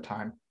Phoenix at the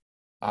time.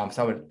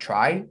 So I would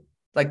try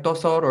like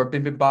dosot or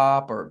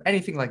bibimbap or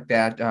anything like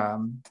that.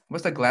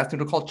 What's the glass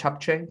noodle called?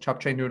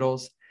 Japchae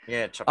noodles.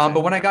 Yeah,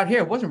 But when I got here,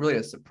 it wasn't really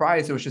a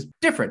surprise. It was just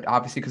different,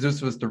 obviously, because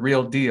this was the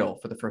real deal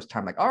for the first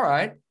time. Like, all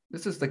right,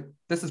 this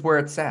is where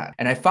it's at.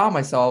 And I found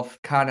myself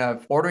kind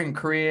of ordering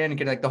Korean and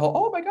getting like the whole,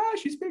 oh my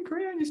gosh, you speak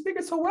Korean, you speak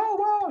it so well,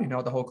 wow. You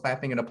know, the whole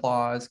clapping and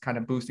applause, kind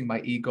of boosting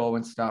my ego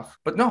and stuff.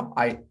 But no,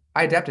 I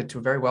adapted to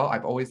it very well.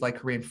 I've always liked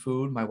Korean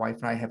food. My wife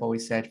and I have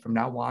always said from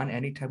now on,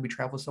 anytime we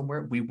travel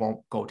somewhere, we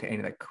won't go to any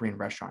of the Korean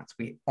restaurants.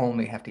 We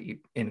only have to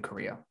eat in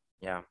Korea.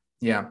 Yeah.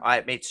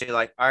 Yeah. Me too.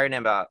 Like I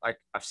remember, like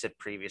I've said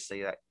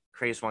previously, that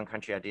Korea's one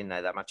country I didn't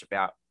know that much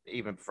about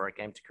even before I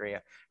came to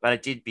Korea. But I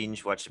did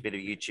binge watch a bit of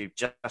YouTube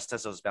just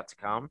as I was about to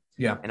come.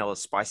 Yeah. And all the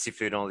spicy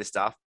food and all this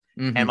stuff.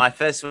 And my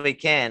first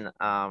weekend,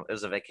 it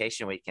was a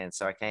vacation weekend.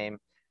 So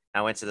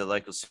I went to the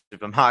local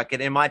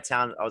supermarket. In my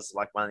town, I was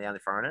like one of the only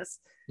foreigners.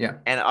 Yeah.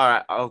 And all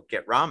right, I'll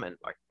get ramen.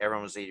 Like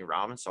everyone was eating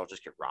ramen. So I'll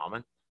just get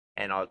ramen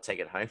and I'll take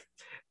it home.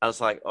 I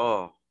was like,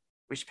 oh,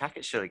 which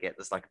packet should I get?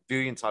 There's like a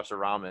billion types of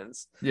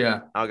ramens.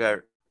 Yeah. I'll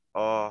go,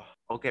 oh,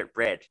 I'll get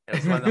red. It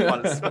was one of the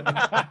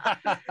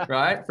hottest.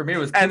 Right? For me, it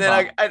was And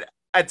then kimbap.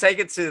 I take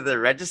it to the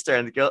register,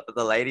 and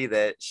the lady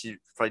there, she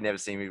probably never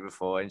seen me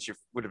before, and she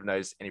would have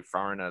noticed any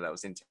foreigner that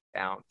was in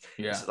town.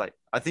 Yeah. She's like,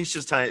 I think she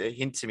was trying to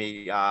hint to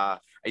me, are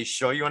you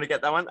sure you want to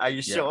get that one? Are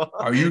you sure?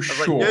 Are you I was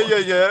sure?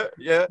 like,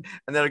 yeah.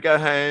 And then I go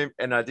home,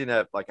 and I didn't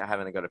have, like, I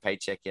haven't got a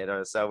paycheck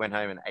yet. So I went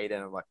home and ate it,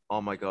 and I'm like,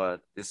 oh my God,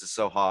 this is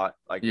so hot.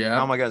 Like,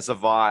 how am I going to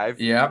survive?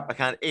 Yeah. I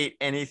can't eat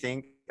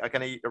anything. I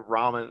can eat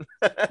ramen.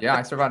 Yeah,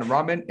 I survived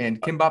ramen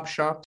and kimbap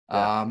shop.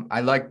 Yeah.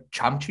 I like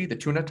chamchi, the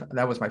tuna.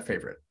 That was my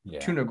favorite. Yeah.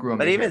 Tuna grew on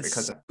But me even here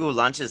because school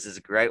lunches is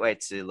a great way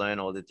to learn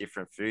all the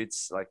different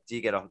foods. Like, do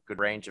you get a good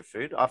range of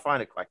food? I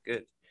find it quite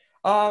good.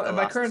 at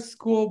my current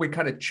school we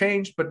kind of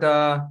changed, but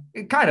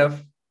it kind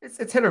of it's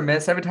hit or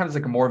miss. Every time it's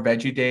like a more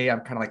veggie day,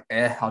 I'm kind of like,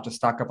 I'll just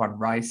stock up on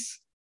rice.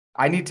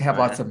 I need to have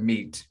lots of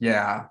meat.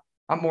 Yeah,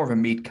 I'm more of a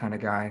meat kind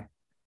of guy.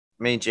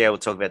 Me and Jay will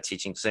talk about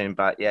teaching soon,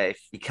 but yeah,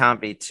 if you can't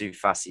be too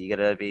fussy, you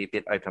got to be a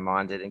bit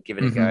open-minded and give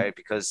it a go,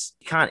 because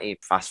you can't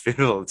eat fast food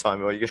all the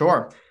time. Or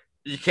Sure.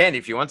 You can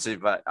if you want to,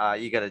 but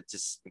you got to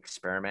just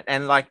experiment.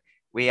 And like,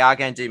 we are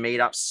going to do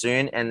meetups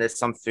soon, and there's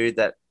some food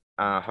that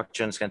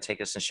Hyukjun is going to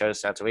take us and show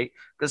us how to eat,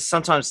 because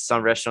sometimes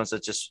some restaurants are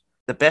just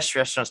the best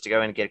restaurants to go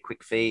in and get a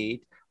quick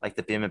feed, like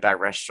the bibimbap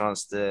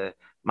restaurants, the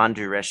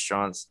mandu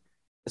restaurants.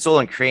 It's all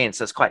in Korean,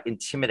 so it's quite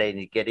intimidating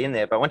to get in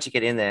there. But once you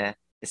get in there,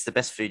 it's the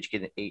best food you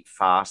can eat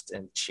fast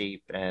and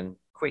cheap and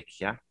quick.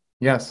 Yeah.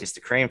 Yes. It's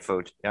the Korean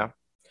food. Yeah.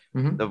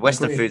 Mm-hmm. The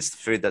Western food's the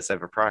food that's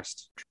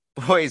overpriced.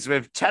 Boys,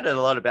 we've chatted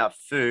a lot about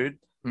food.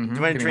 Do you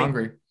want to drink?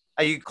 Hungry.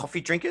 Are you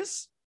coffee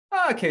drinkers?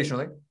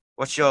 Occasionally.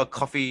 What's your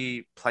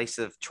coffee place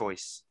of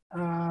choice?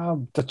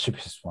 The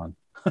cheapest one.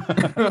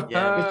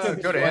 Yeah,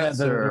 good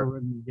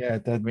answer.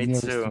 The Me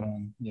nearest too.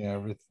 one.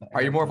 Yeah.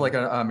 Are you more of like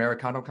an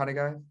Americano kind of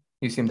guy?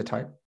 You seem the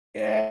type.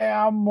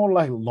 Yeah, I'm more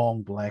like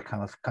long black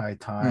kind of guy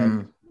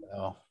type. You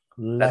know,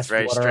 That's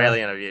very water.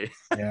 Australian of you.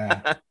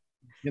 Yeah.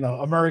 You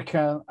know,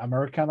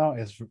 Americano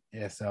is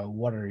a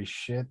watery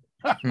shit.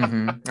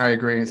 I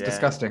agree. It's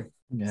disgusting.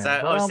 Yeah.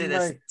 So obviously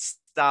there's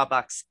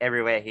Starbucks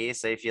everywhere here.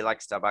 So if you like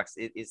Starbucks,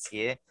 it is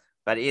here,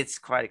 but it's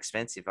quite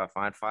expensive. I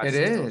find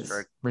 $5-6 is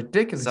for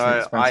ridiculously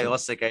expensive. I expensive.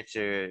 also go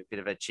to a bit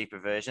of a cheaper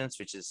versions,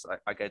 which is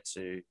I go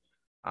to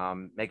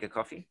Mega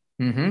Coffee.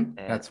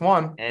 That's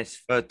one. And it's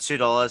for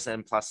 $2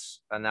 and plus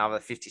another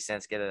 50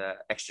 cents, get an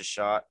extra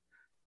shot.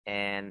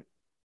 And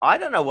I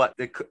don't know what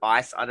the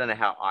ice, I don't know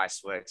how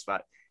ice works,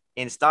 but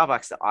in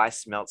Starbucks, the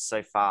ice melts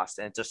so fast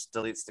and it just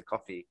dilutes the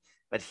coffee.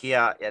 But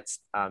here it's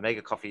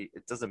Mega Coffee,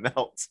 it doesn't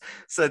melt.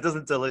 So it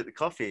doesn't dilute the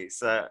coffee.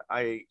 So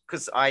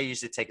because I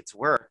usually take it to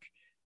work.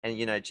 And,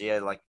 you know,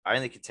 Gio, like I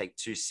only can take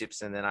 2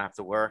 sips and then I have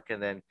to work.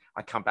 And then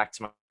I come back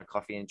to my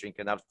coffee and drink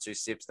another 2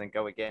 sips, then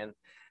go again.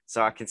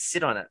 So I can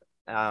sit on it.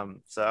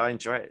 So I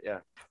enjoy it. Yeah.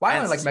 Why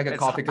I like Mega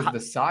Coffee? Because of the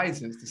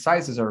sizes. The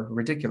sizes are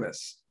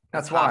ridiculous.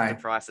 That's why. Half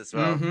the price as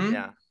well.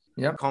 Yeah.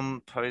 Yep.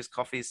 Composed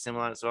coffee is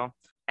similar as well.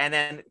 And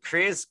then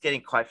Korea's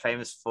getting quite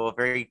famous for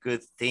very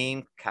good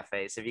theme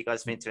cafes. Have you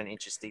guys been to an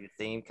interesting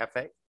theme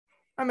cafe?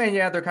 I mean,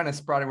 yeah, they're kind of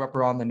sprouting up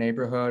around the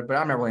neighborhood, but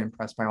I'm not really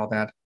impressed by all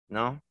that.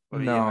 No?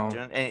 No.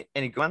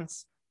 Any good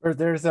ones?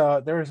 There's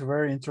a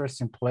very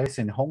interesting place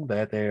in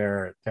Hongdae.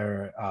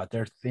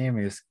 Their theme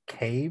is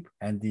cave,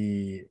 and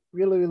the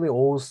really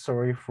old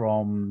story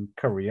from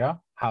Korea,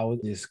 how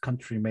this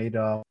country made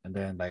up, and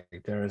then like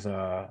there's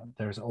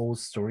old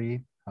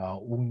story,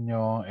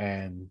 Unyo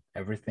and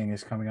everything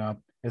is coming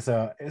up. It's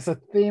a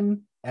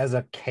theme as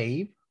a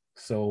cave,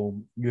 so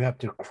you have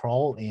to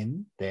crawl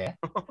in there.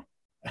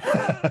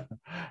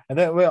 And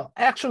then, well,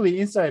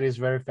 actually inside is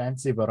very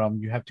fancy, but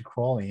you have to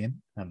crawl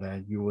in, and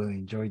then you will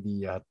enjoy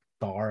the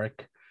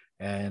dark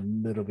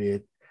and little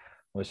bit,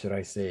 what should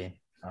I say,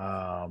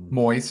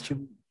 moist.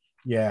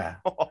 Yeah.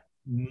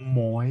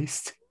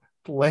 Moist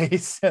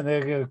place and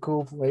a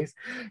cool place.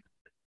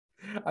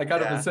 I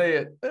can't even say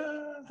it.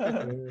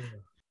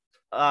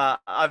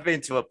 I've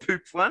been to a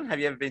poop one. Have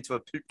you ever been to a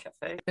poop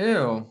cafe?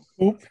 Ew.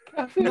 Poop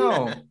cafe?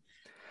 No.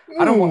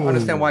 I don't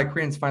understand why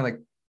Koreans find like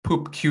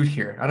poop cute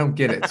here. I don't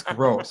get it. It's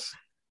gross.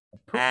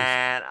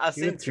 And I've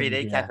seen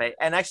 3D cafe,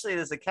 and actually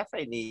there's a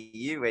cafe near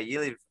you where you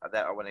live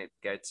that I want to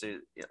go to.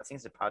 I think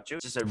it's a Paju.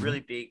 It's just a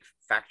really big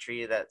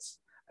factory that's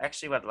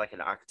actually what, like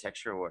an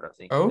architecture award, I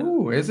think.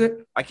 Oh, is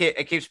it?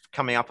 It keeps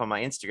coming up on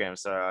my Instagram,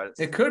 so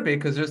it could be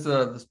because there's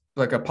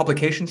a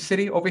publication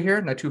city over here,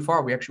 not too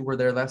far. We actually were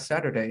there last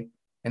Saturday,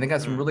 and they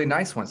got some really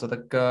nice ones. So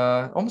like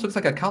almost looks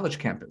like a college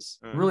campus.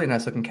 Really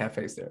nice looking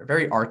cafes there.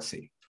 Very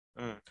artsy.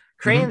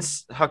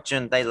 Koreans,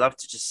 Hyukjun, they love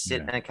to just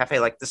sit in a cafe.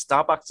 Like the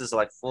Starbucks is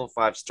like 4 or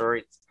 5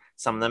 stories,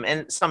 some of them,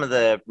 and some of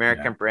the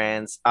American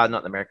brands, not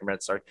the American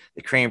brands, sorry,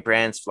 the Korean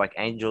brands like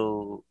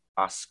Angelina's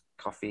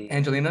coffee,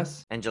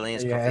 Angelina's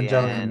coffee,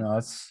 and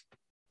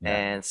Yeah.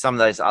 And some of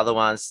those other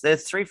ones, they're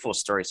 3-4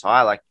 stories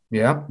high. Like,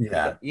 Yeah.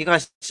 Yeah. you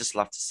guys just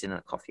love to sit in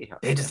a coffee house.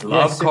 They just Yeah,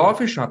 love so-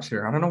 coffee shops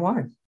here. I don't know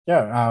why.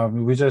 Yeah,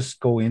 we just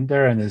go in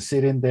there and then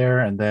sit in there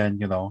and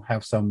then,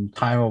 have some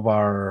time of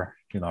our,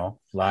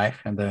 life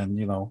and then,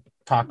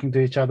 talking to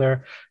each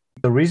other.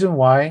 The reason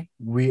why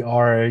we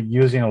are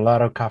using a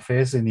lot of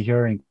cafes in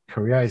here in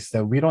Korea is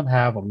that we don't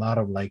have a lot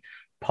of like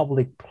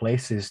public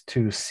places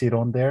to sit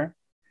on there.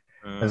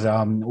 Because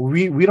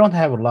we don't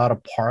have a lot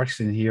of parks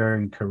in here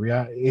in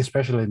Korea,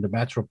 especially in the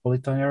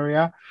metropolitan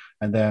area,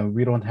 and then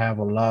we don't have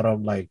a lot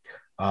of like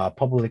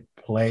public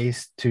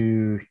place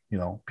to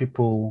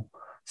people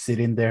sit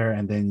in there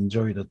and then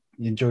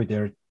enjoy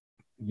their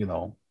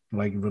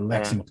like Yeah.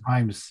 relaxing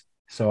times.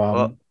 So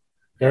Well,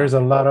 there's yeah.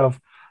 a lot of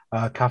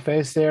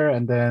cafes there,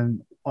 and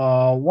then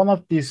one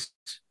of these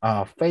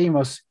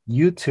famous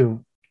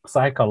YouTube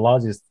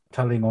psychologists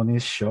telling on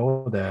his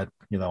show that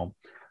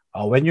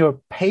when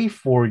you pay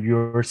for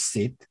your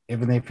seat,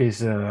 even if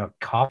it's a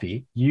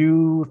coffee,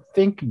 you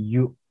think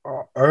you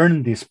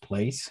earn this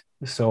place,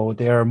 so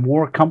they are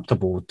more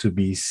comfortable to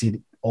be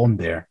seated on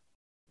there.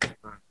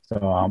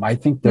 So I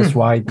think that's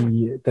why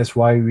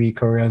we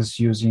Koreans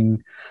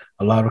using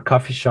a lot of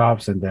coffee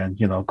shops and then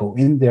go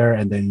in there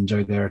and then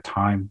enjoy their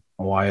time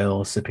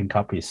while sipping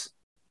coffees.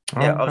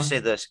 Yeah, Okay. obviously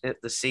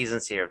the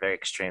seasons here are very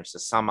extreme. So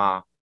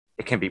summer,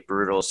 it can be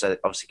brutal. So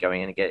obviously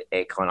going in and get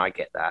aircon, I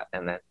get that.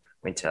 And then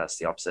winter is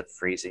the opposite,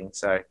 freezing.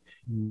 So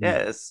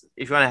yeah,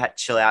 if you want to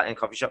chill out in a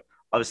coffee shop,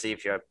 obviously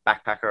if you're a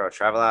backpacker or a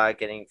traveler,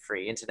 getting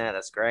free internet,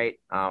 that's great.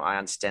 I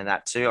understand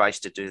that too. I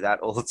used to do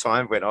that all the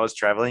time when I was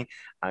traveling,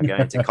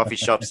 going to coffee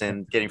shops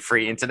and getting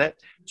free internet.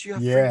 Do you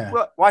have free Yeah.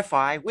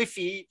 Wi-Fi?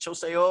 Wi-Fi,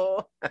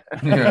 choseyo.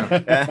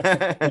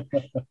 Yeah.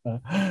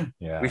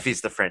 Yeah. Wi-Fi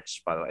is the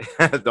French, by the way,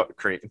 not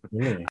Korean.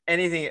 Really?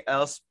 Anything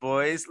else,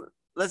 boys?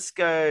 Let's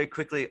go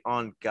quickly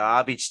on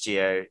garbage,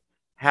 Geo.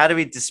 How do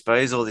we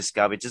dispose all this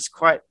garbage? It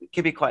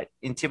can be quite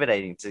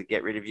intimidating to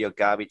get rid of your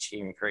garbage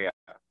here in Korea.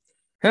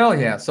 Hell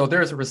yeah. So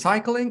there's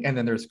recycling and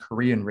then there's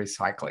Korean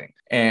recycling.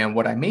 And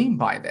what I mean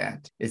by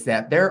that is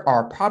that there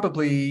are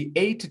probably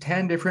 8 to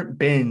 10 different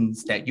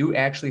bins that you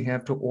actually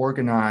have to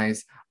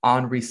organize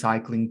on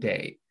recycling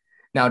day.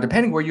 Now,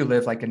 depending where you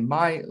live, like in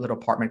my little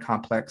apartment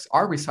complex,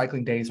 our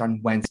recycling day is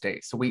on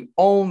Wednesdays. So we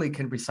only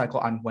can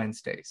recycle on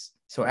Wednesdays.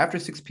 So after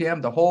 6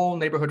 p.m., the whole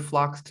neighborhood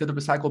flocks to the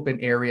recycle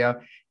bin area,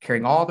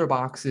 carrying all their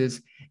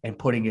boxes and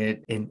putting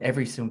it in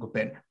every single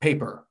bin.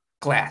 Paper,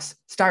 glass,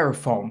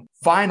 styrofoam,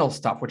 vinyl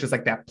stuff, which is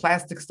like that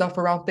plastic stuff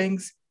around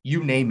things,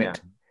 you name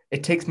it.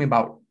 It takes me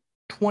about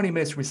 20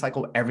 minutes to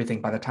recycle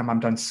everything by the time I'm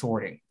done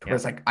sorting.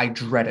 Whereas like I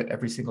dread it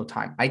every single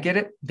time. I get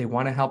it. They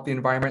want to help the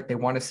environment. They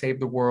want to save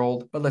the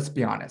world. But let's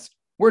be honest.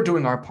 We're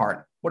doing our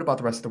part. What about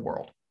the rest of the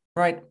world?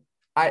 Right?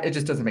 It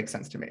just doesn't make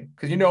sense to me.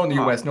 Because in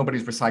the US,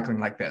 nobody's recycling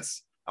like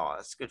this. Oh,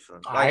 that's good for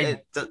them.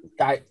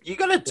 You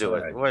got to do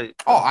it.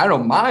 Oh, I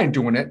don't mind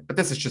doing it, but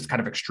this is just kind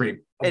of extreme.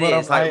 It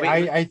is.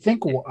 I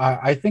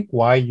think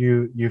why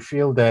you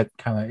feel that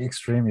kind of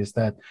extreme is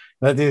that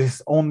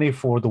is only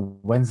for the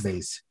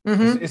Wednesdays.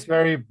 Mm-hmm. It's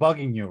very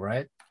bugging you,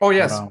 right? Oh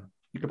yes,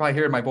 you can probably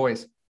hear it in my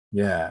voice.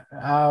 Yeah.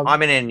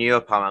 I'm in a new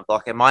apartment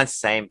block, and mine's the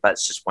same, but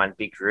it's just one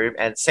big room,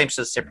 and same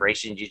sort of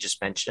separation you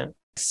just mentioned.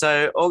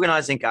 So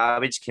organizing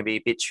garbage can be a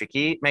bit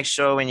tricky. Make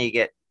sure when you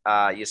get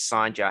you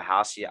signed your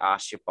house, you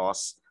ask your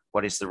boss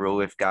what is the rule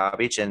with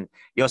garbage, and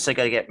you also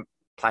got to get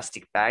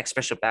plastic bags,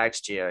 special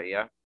bags, Gio.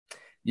 Yeah.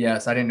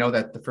 Yes, I didn't know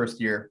that the first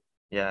year.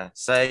 Yeah.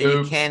 So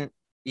you can.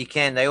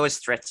 They always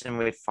threaten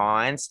with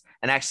fines,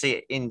 and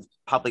actually in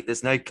public,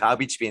 there's no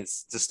garbage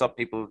bins to stop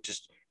people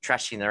just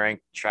trashing their own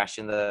trash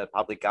in the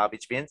public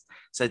garbage bins.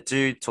 So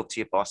do talk to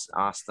your boss and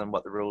ask them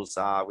what the rules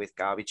are with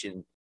garbage,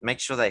 and make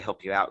sure they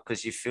help you out,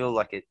 because you feel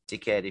like a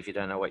dickhead if you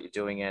don't know what you're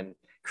doing and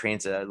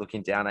Koreans are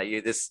looking down at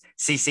you. There's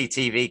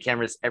CCTV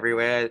cameras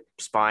everywhere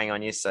spying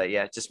on you. So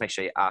yeah, just make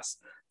sure you ask.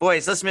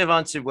 Boys, let's move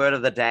on to word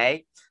of the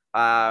day.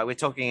 We're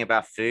talking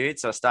about food.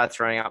 So I started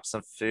throwing up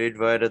some food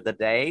word of the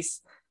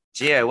days.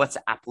 Gio, what's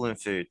apple in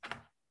food?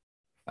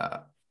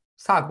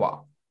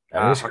 Sagwa.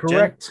 That is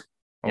correct.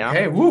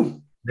 Okay,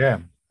 woo. Yeah.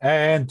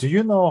 And do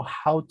you know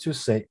how to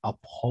say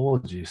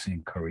apologies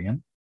in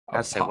Korean?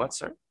 I say what,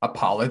 sir?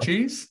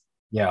 Apologies?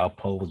 Yeah,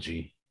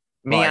 apology.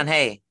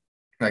 미안해.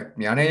 Like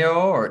미안해요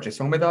or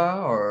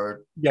죄송합니다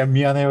or yeah,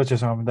 미안해요,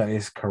 죄송합니다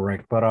is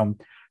correct, but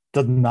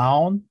the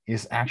noun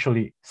is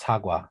actually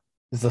사과.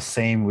 It's the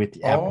same with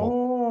the apple.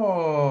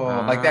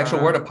 Oh, like the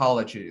actual word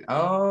apology.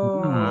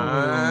 Oh,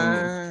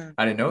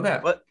 I didn't know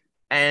that. What?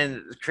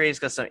 And Korea's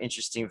got some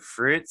interesting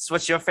fruits.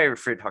 What's your favorite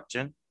fruit,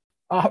 Hyukjun?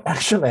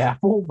 Actually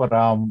apple, but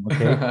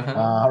okay.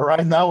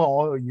 Right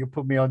now you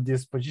put me on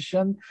this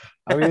position.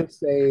 I will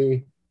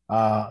say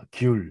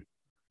귤.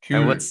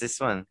 And what's this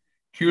one?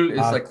 귤 is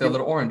like the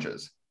little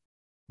oranges.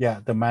 Yeah,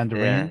 the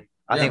mandarin. Yeah.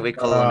 I think we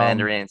call them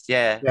mandarins.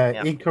 Yeah.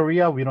 In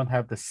Korea, we don't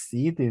have the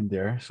seed in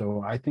there,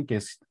 so I think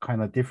it's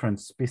kind of different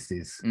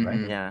species,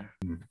 right? Yeah.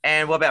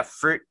 And what about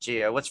fruit,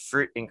 Gio? What's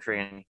fruit in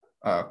Korean?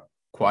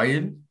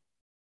 과일.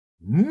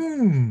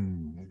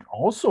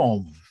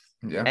 Awesome.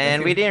 Yeah, thank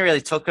And we you. didn't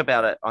really talk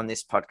about it on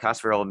this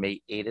podcast. We're all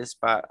meat eaters,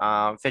 but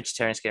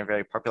vegetarian's getting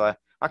very popular.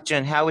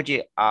 Hyukjun, how would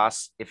you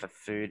ask if a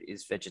food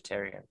is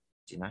vegetarian?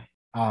 Do you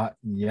know?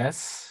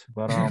 Yes,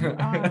 but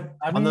I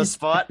On the mean,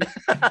 spot?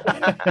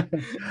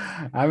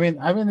 I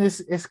mean,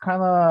 it's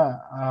kind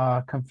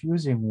of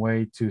confusing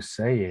way to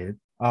say it.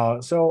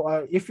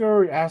 So if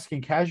you're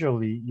asking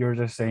casually, you're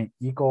just saying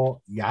이거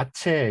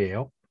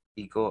야채예요.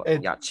 이거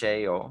It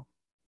야채요.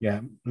 yeah,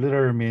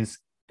 literally means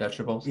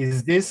Vegetables.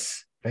 is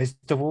this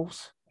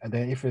vegetables? And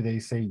then if they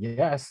say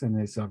yes, then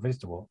it's a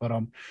vegetable. But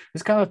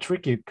it's kind of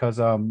tricky because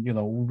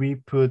we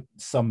put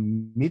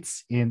some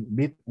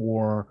meat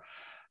or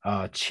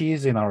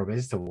cheese in our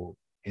vegetable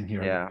in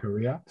here in Yeah.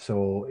 Korea.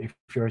 So if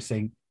you're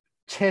saying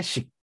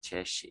채식,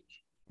 채식.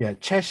 yeah,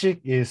 채식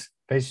is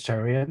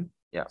vegetarian.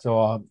 Yeah.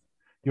 So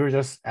you're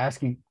just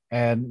asking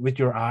and with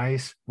your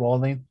eyes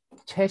rolling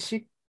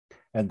채식,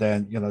 and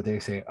then they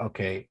say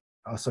okay,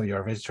 so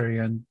you're a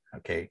vegetarian.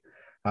 Okay,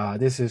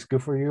 this is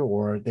good for you,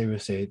 or they will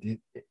say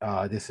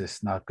this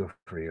is not good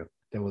for you.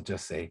 They will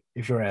just say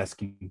if you're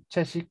asking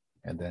채식,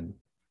 and then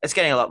It's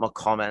getting a lot more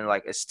common.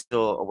 Like it's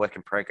still a work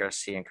in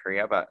progress here in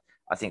Korea, but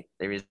I think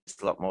there is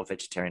a lot more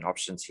vegetarian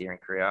options here in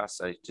Korea.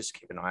 So just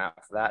keep an eye out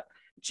for that.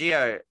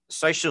 Geo,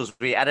 socials.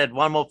 We added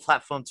one more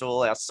platform to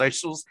all our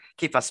socials.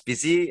 Keep us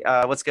busy.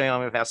 What's going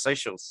on with our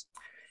socials?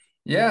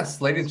 Yes,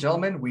 ladies and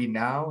gentlemen, we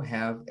now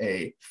have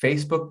a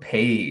Facebook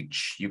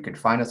page. You can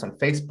find us on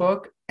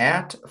Facebook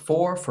at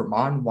 4 for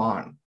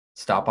Mon1.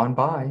 Stop on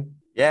by.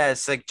 Yeah,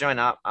 so join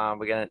up.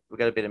 We got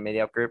a bit of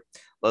meetup group.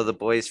 A lot of the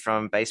boys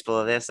from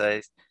baseball are there,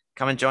 so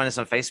come and join us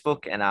on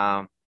Facebook.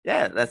 And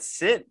yeah,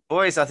 that's it,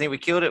 boys. I think we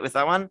killed it with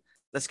that one.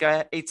 Let's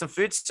go eat some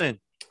food soon.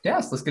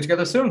 Yes, let's get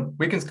together soon.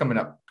 Weekend's coming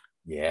up.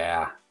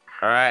 yeah,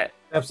 All right.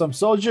 have some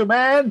soju,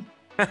 man.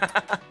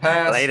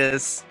 Pass.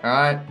 Laters. All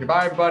right.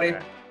 Goodbye, everybody.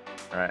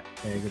 All right.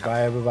 Okay,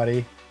 goodbye,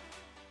 everybody.